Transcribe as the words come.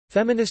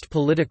Feminist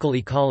political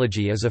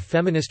ecology is a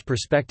feminist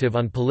perspective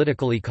on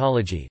political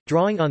ecology,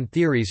 drawing on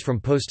theories from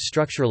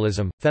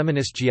post-structuralism,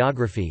 feminist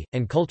geography,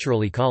 and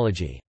cultural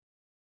ecology.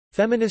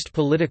 Feminist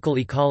political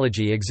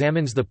ecology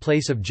examines the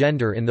place of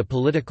gender in the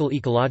political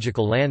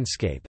ecological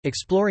landscape,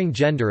 exploring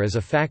gender as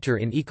a factor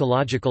in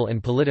ecological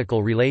and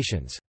political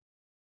relations.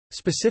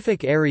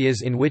 Specific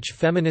areas in which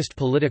feminist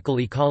political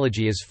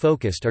ecology is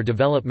focused are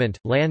development,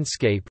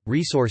 landscape,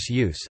 resource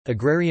use,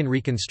 agrarian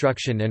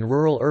reconstruction and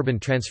rural-urban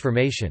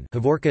transformation.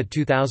 Havorka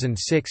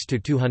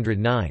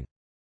 2006-209.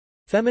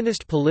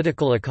 Feminist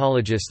political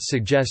ecologists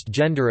suggest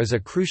gender as a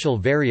crucial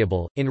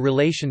variable, in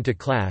relation to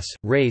class,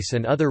 race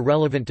and other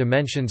relevant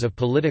dimensions of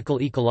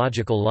political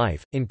ecological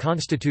life, in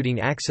constituting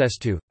access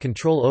to,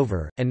 control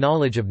over, and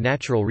knowledge of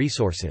natural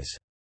resources.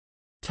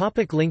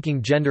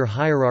 Linking gender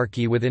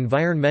hierarchy with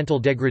environmental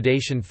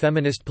degradation.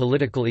 Feminist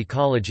political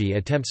ecology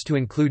attempts to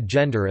include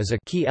gender as a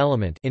key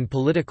element in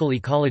political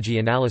ecology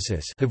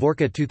analysis.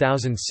 Havorka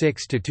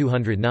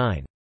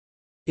 2006-209.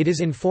 It is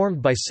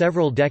informed by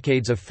several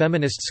decades of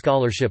feminist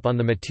scholarship on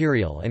the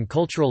material and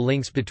cultural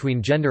links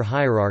between gender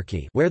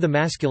hierarchy, where the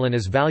masculine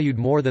is valued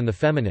more than the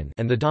feminine,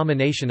 and the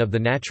domination of the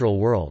natural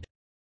world.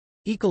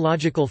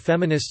 Ecological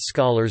feminist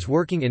scholars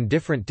working in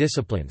different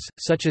disciplines,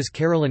 such as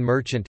Carolyn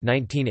Merchant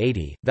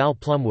 (1980), Val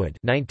Plumwood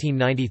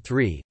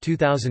 (1993,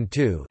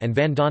 2002), and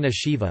Vandana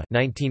Shiva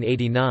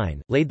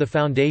 (1989), laid the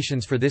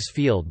foundations for this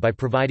field by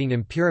providing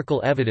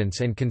empirical evidence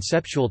and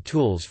conceptual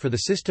tools for the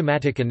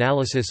systematic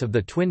analysis of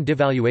the twin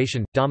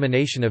devaluation,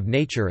 domination of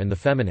nature and the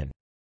feminine.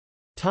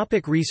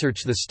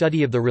 Research. The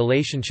study of the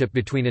relationship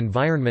between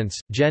environments,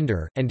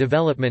 gender, and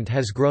development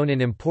has grown in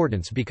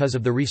importance because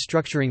of the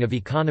restructuring of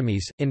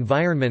economies,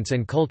 environments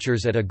and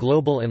cultures at a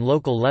global and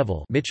local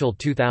level. Mitchell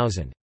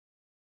 2000.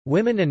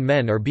 Women and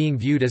men are being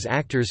viewed as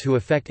actors who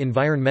affect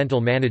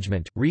environmental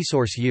management,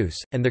 resource use,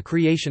 and the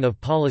creation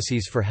of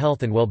policies for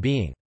health and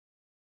well-being.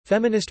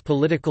 Feminist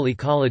political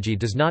ecology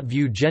does not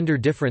view gender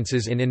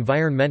differences in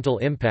environmental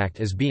impact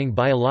as being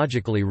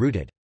biologically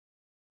rooted.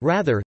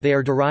 Rather, they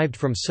are derived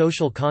from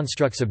social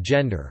constructs of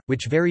gender,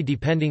 which vary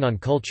depending on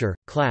culture,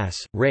 class,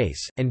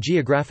 race, and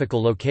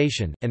geographical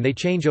location, and they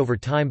change over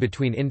time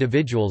between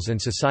individuals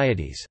and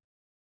societies.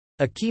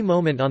 A key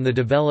moment on the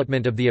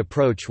development of the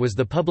approach was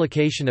the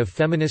publication of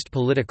Feminist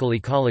Political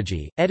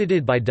Ecology,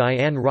 edited by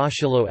Diane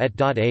Rochilot et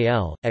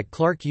al., at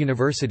Clark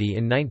University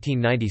in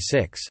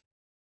 1996.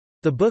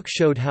 The book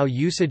showed how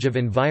usage of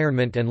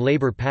environment and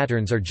labor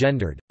patterns are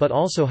gendered, but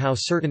also how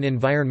certain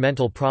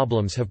environmental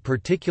problems have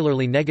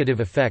particularly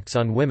negative effects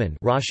on women.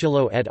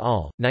 Rochilot et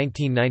al.,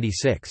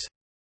 1996.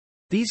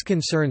 These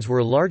concerns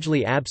were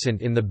largely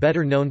absent in the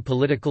better-known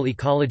political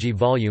ecology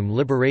volume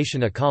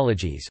Liberation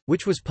Ecologies,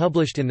 which was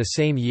published in the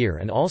same year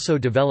and also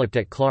developed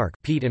at Clark.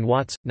 Peat and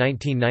Watts,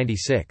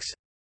 1996.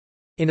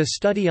 In a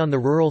study on the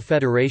Rural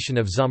Federation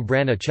of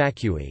Zambrana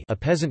Chacui, a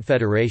peasant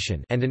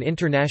federation, and an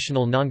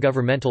international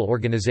non-governmental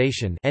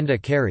organization in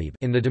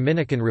the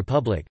Dominican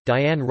Republic,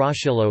 Diane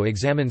Rochilot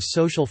examines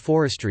social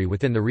forestry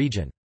within the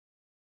region.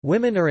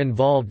 Women are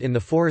involved in the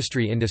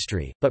forestry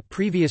industry, but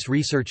previous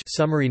research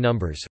summary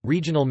numbers,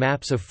 regional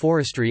maps of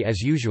forestry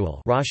as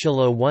usual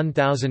Rochilot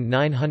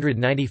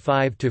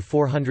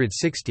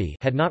 1995-460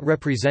 had not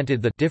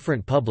represented the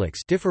different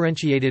publics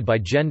differentiated by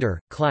gender,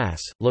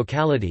 class,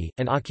 locality,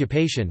 and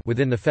occupation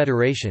within the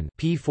federation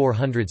p.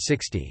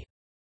 460.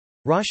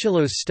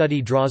 Rochilot's study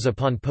draws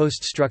upon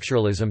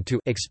post-structuralism to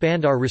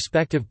expand our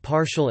respective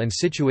partial and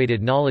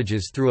situated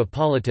knowledges through a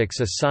politics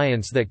as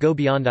science that go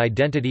beyond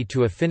identity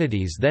to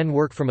affinities then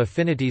work from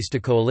affinities to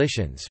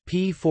coalitions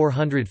p.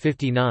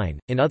 459.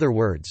 In other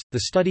words,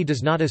 the study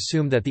does not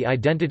assume that the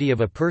identity of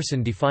a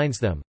person defines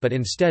them, but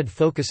instead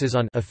focuses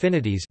on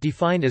affinities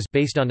defined as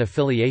based on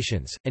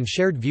affiliations, and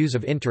shared views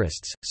of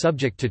interests,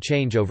 subject to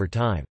change over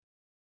time.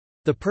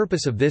 The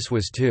purpose of this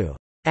was to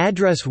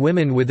address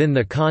women within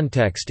the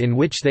context in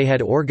which they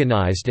had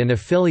organized and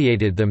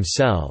affiliated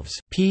themselves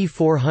p.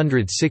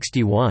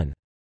 461.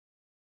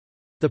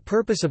 The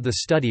purpose of the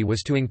study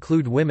was to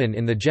include women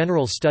in the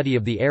general study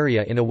of the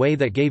area in a way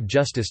that gave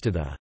justice to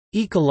the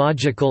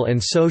ecological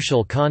and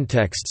social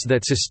contexts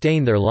that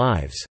sustain their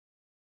lives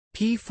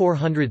p.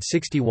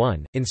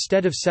 461,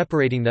 instead of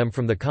separating them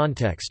from the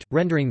context,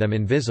 rendering them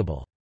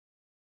invisible.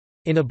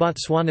 In a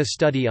Botswana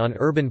study on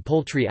urban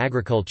poultry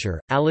agriculture,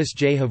 Alice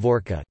J.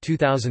 Havorka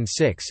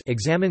 2006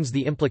 examines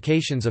the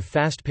implications of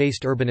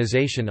fast-paced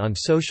urbanization on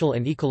social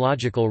and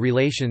ecological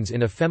relations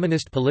in a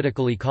feminist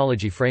political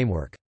ecology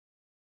framework.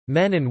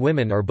 Men and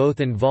women are both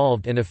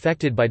involved and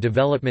affected by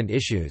development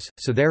issues,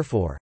 so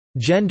therefore,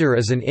 gender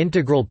is an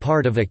integral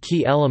part of a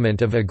key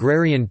element of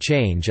agrarian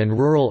change and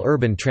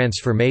rural-urban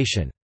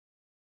transformation.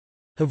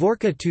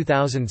 Havorka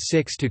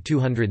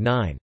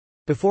 2006-209.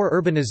 Before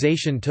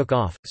urbanization took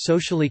off,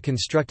 socially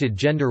constructed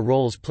gender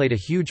roles played a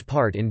huge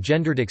part in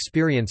gendered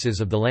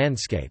experiences of the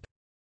landscape.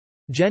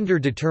 Gender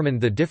determined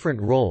the different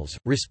roles,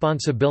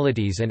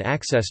 responsibilities and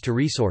access to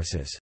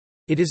resources.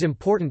 It is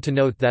important to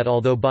note that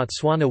although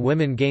Botswana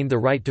women gained the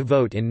right to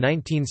vote in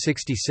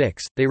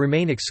 1966, they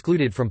remain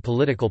excluded from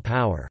political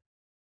power.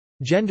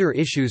 Gender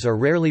issues are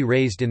rarely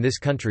raised in this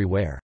country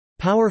where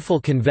powerful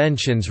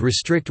conventions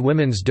restrict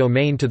women's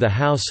domain to the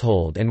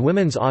household and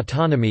women's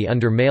autonomy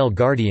under male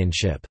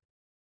guardianship."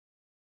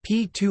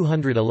 p.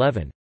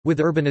 211. With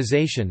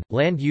urbanization,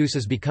 land use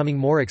is becoming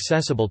more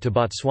accessible to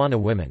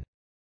Botswana women.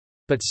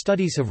 But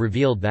studies have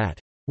revealed that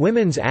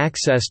women's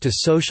access to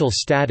social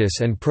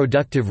status and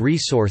productive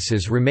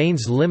resources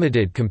remains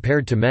limited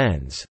compared to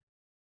men's.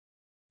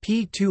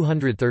 p.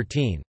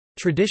 213.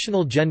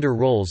 Traditional gender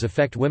roles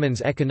affect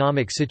women's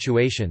economic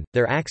situation,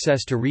 their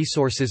access to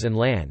resources and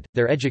land,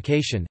 their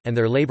education, and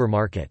their labor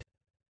market.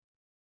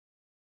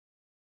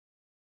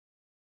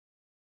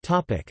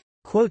 Topic: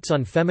 Quotes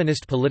on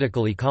feminist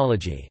political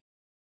ecology.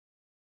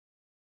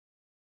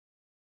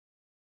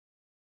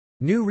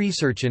 New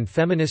research in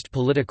feminist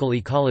political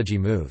ecology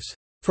moves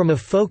from a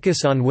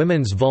focus on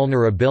women's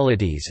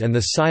vulnerabilities and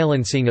the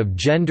silencing of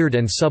gendered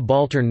and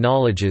subaltern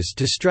knowledges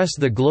to stress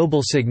the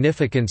global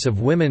significance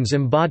of women's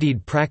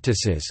embodied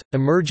practices,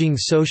 emerging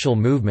social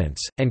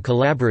movements, and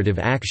collaborative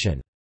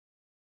action.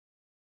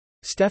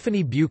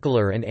 Stephanie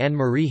Buechler and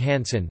Anne-Marie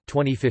Hansen,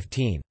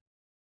 2015.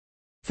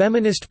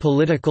 Feminist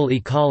political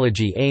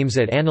ecology aims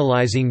at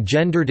analyzing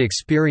gendered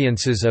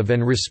experiences of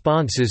and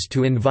responses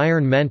to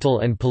environmental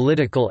and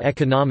political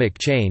economic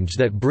change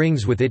that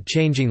brings with it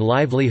changing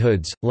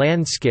livelihoods,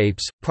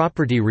 landscapes,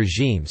 property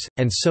regimes,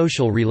 and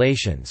social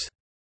relations.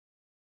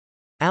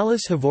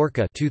 Alice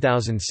Havorka,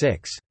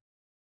 2006.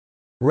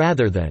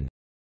 Rather than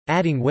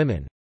adding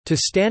women to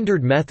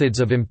standard methods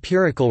of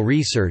empirical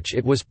research,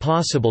 it was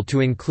possible to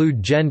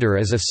include gender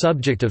as a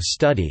subject of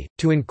study,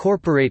 to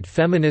incorporate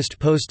feminist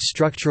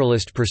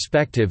post-structuralist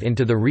perspective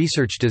into the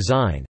research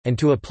design, and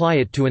to apply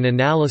it to an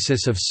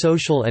analysis of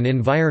social and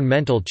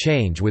environmental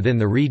change within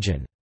the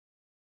region.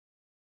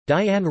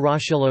 Diane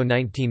Rochillo,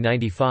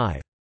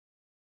 1995.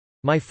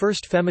 My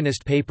first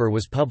feminist paper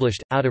was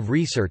published, out of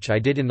research I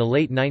did in the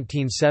late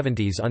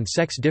 1970s on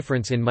sex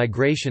difference in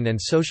migration and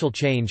social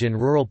change in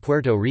rural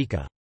Puerto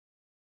Rico.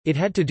 It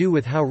had to do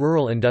with how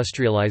rural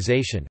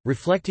industrialization,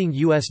 reflecting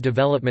U.S.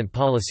 development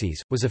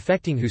policies, was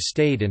affecting who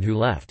stayed and who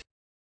left.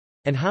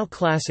 And how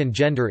class and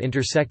gender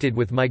intersected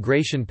with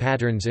migration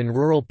patterns in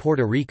rural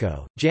Puerto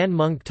Rico. Jan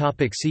Munk.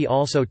 See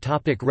also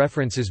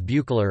References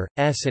Buechler,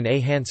 S. and A.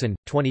 Hansen,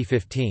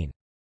 2015.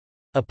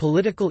 A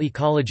Political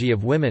Ecology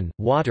of Women,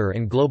 Water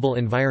and Global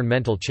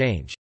Environmental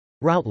Change.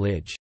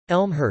 Routledge.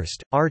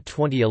 Elmhurst, R.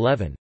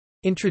 2011.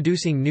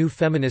 Introducing New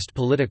Feminist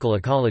Political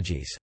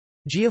Ecologies.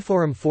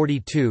 Geoforum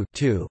 42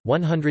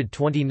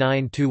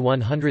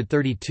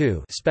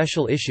 129–132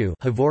 Special Issue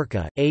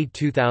Havorka, A.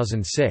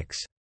 2006.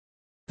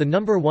 The No.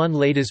 1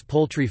 Ladies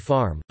Poultry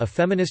Farm, A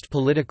Feminist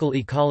Political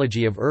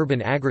Ecology of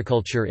Urban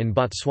Agriculture in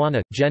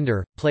Botswana,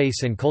 Gender,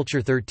 Place and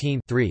Culture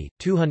 13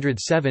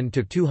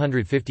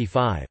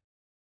 207–255.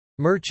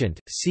 Merchant,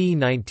 C.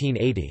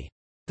 1980.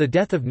 The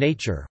Death of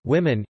Nature,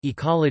 Women,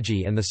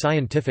 Ecology and the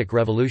Scientific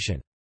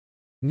Revolution.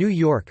 New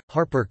York,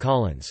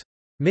 HarperCollins.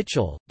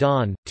 Mitchell,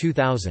 Don,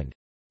 2000.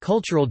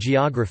 Cultural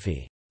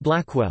Geography.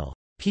 Blackwell.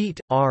 Pete,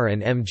 R.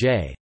 and M.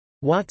 J.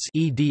 Watts,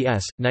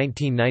 eds.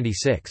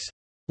 1996.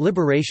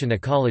 Liberation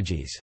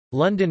Ecologies.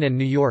 London and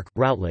New York,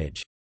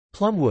 Routledge.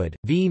 Plumwood,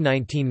 V.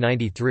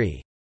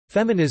 1993.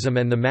 Feminism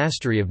and the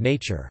Mastery of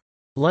Nature.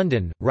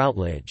 London,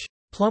 Routledge.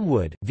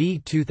 Plumwood, V.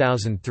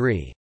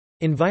 2003.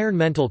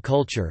 Environmental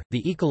Culture,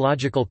 The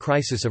Ecological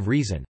Crisis of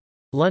Reason.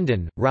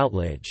 London,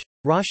 Routledge.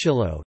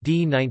 Rochillo,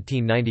 D.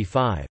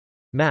 1995.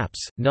 Maps,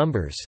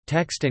 Numbers,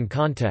 Text and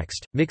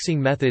Context,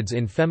 Mixing Methods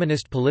in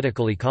Feminist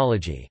Political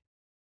Ecology.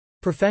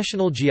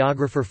 Professional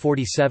Geographer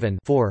 47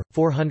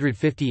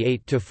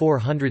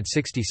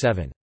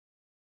 458–467.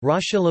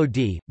 Rochillo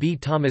D., B.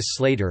 Thomas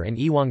Slater and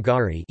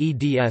Iwangari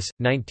eds.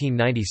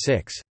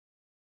 1996.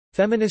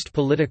 Feminist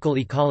Political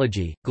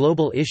Ecology,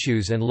 Global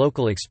Issues and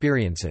Local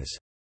Experiences.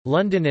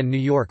 London and New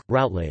York,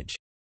 Routledge.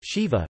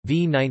 Shiva,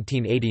 V.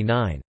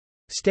 1989.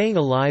 Staying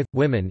Alive,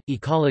 Women,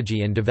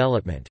 Ecology and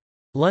Development.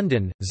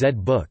 London,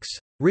 Zed Books.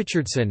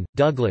 Richardson,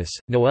 Douglas,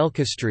 Noel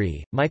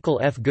Castry, Michael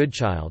F.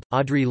 Goodchild,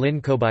 Audrey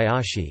Lynn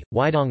Kobayashi,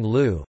 Weidong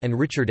Liu, and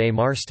Richard A.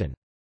 Marston.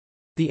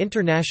 The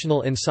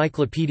International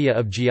Encyclopedia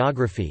of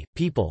Geography,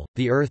 People,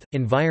 the Earth,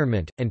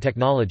 Environment, and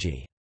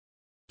Technology.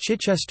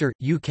 Chichester,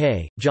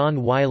 UK,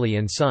 John Wiley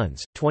 &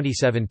 Sons,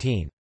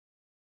 2017.